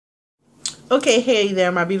Okay, hey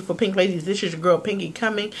there, my beautiful pink ladies. This is your girl Pinky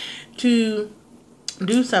coming to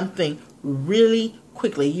do something really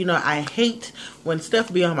quickly. You know, I hate when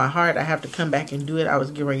stuff be on my heart. I have to come back and do it. I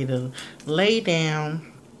was getting ready to lay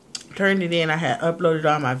down, turned it in. I had uploaded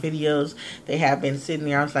all my videos. They have been sitting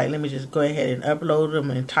there. I was like, let me just go ahead and upload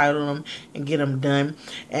them and title them and get them done.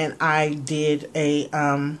 And I did a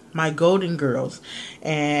my Golden Girls,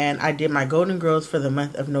 and I did my Golden Girls for the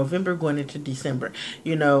month of November going into December.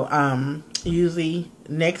 You know, usually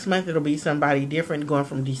next month it'll be somebody different going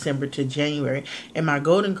from December to January. And my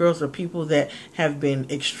Golden Girls are people that have been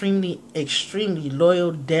extremely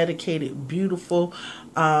loyal, dedicated, beautiful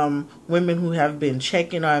women who have been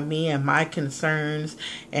checking on me and my concerns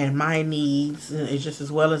and my needs. And it's just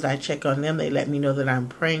as well as I check on them, they let me know that I'm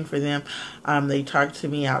praying for them. They talk to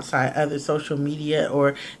me outside other social media,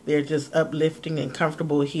 or they're just uplifting and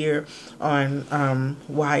comfortable here on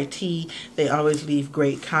YT. They always leave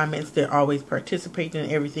great comments. They're always participating in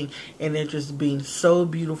everything, and they're just being so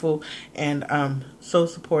beautiful and so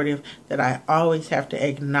supportive that I always have to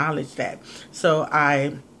acknowledge that. So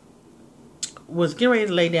I was getting ready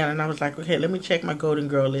to lay down, and I was like, okay, let me check my Golden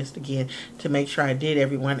Girl list again to make sure I did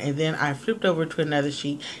everyone. And then I flipped over to another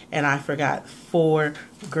sheet and I forgot 4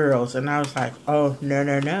 girls, and I was like, oh,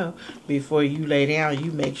 no, before you lay down,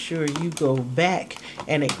 you make sure you go back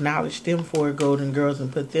and acknowledge them 4 Golden Girls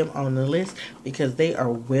and put them on the list, because they are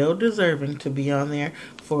well deserving to be on there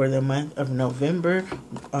for the month of November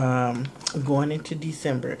going into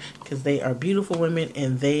December, because they are beautiful women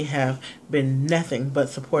and they have been nothing but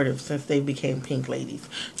supportive since they became pink ladies.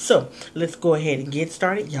 So let's go ahead and get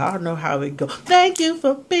started. Y'all know how it goes. Thank you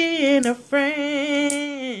for being a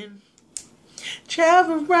friend.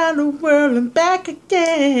 Travel around the world and back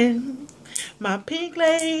again. My pink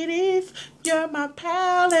ladies, you're my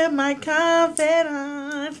pal and my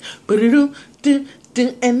confidant.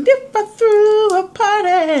 And if I threw a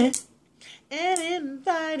party and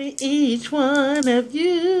invited each one of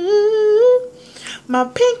you, my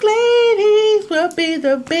pink ladies will be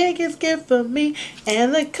the biggest gift for me,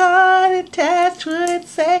 and the card attached would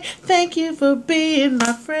say, thank you for being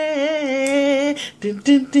my friend. Dun,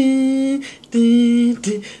 dun, dun, dun,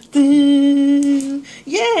 dun, dun.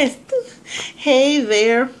 Yes. Hey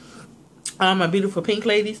there, my beautiful pink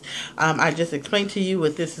ladies. I just explained to you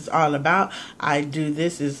what this is all about. I do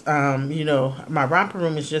this is, you know, my romper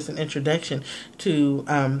room is just an introduction to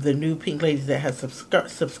the new pink ladies that have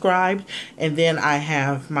subscribed. And then I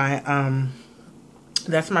have my,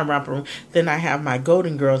 that's my romper room. Then I have my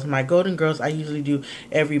Golden Girls. My Golden Girls I usually do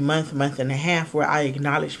every month and a half, where I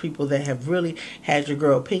acknowledge people that have really had your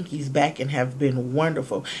girl Pinky's back and have been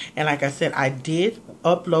wonderful. And like I said, I did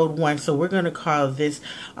upload one, so we're going to call this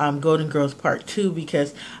Golden Girls Part 2,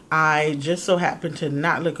 because I just so happened to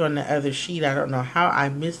not look on the other sheet. I don't know how I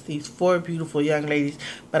missed these 4 beautiful young ladies,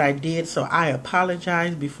 but I did, so I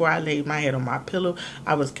apologize. Before I laid my head on my pillow,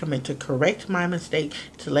 I was coming to correct my mistake,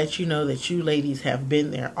 to let you know that you ladies have been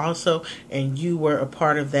there also, and you were a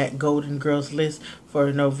part of that Golden Girls list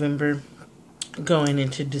for November going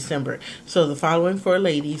into December. So the following 4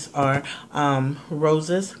 ladies are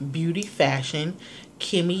Rosa's Beauty Fashion,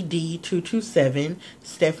 Kimmy D227,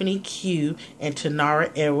 Stephanie Q, and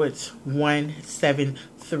Tanara Edwards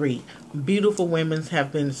 173. Beautiful women,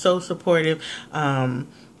 have been so supportive,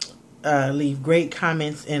 leave great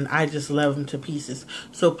comments, and I just love them to pieces.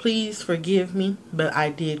 So please forgive me, but I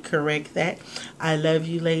did correct that. I love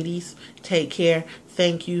you ladies. Take care.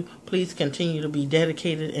 Thank you. Please continue to be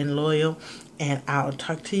dedicated and loyal, and I'll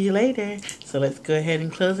talk to you later. So let's go ahead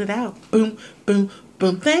and close it out. Boom, boom,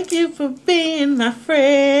 boom. Thank you for being my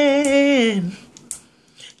friend.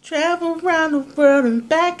 Travel around the world and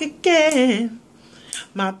back again.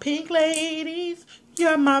 My pink ladies,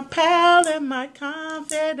 you're my pal and my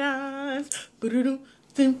confidant.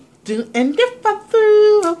 And if I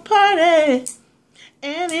threw a party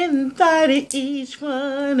and invited each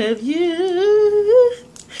one of you,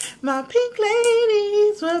 my pink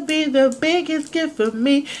ladies will be the biggest gift for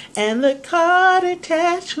me, and the card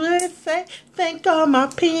attached would say, thank all my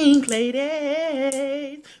pink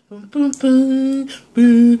ladies. Boom, boom, boom,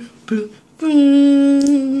 boom, boom,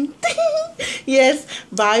 boom. Yes,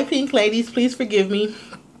 bye pink ladies. Please forgive me.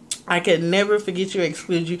 I could never forget you or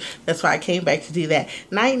exclude you. That's why I came back to do that.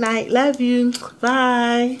 Night, night. Love you.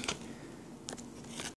 Bye.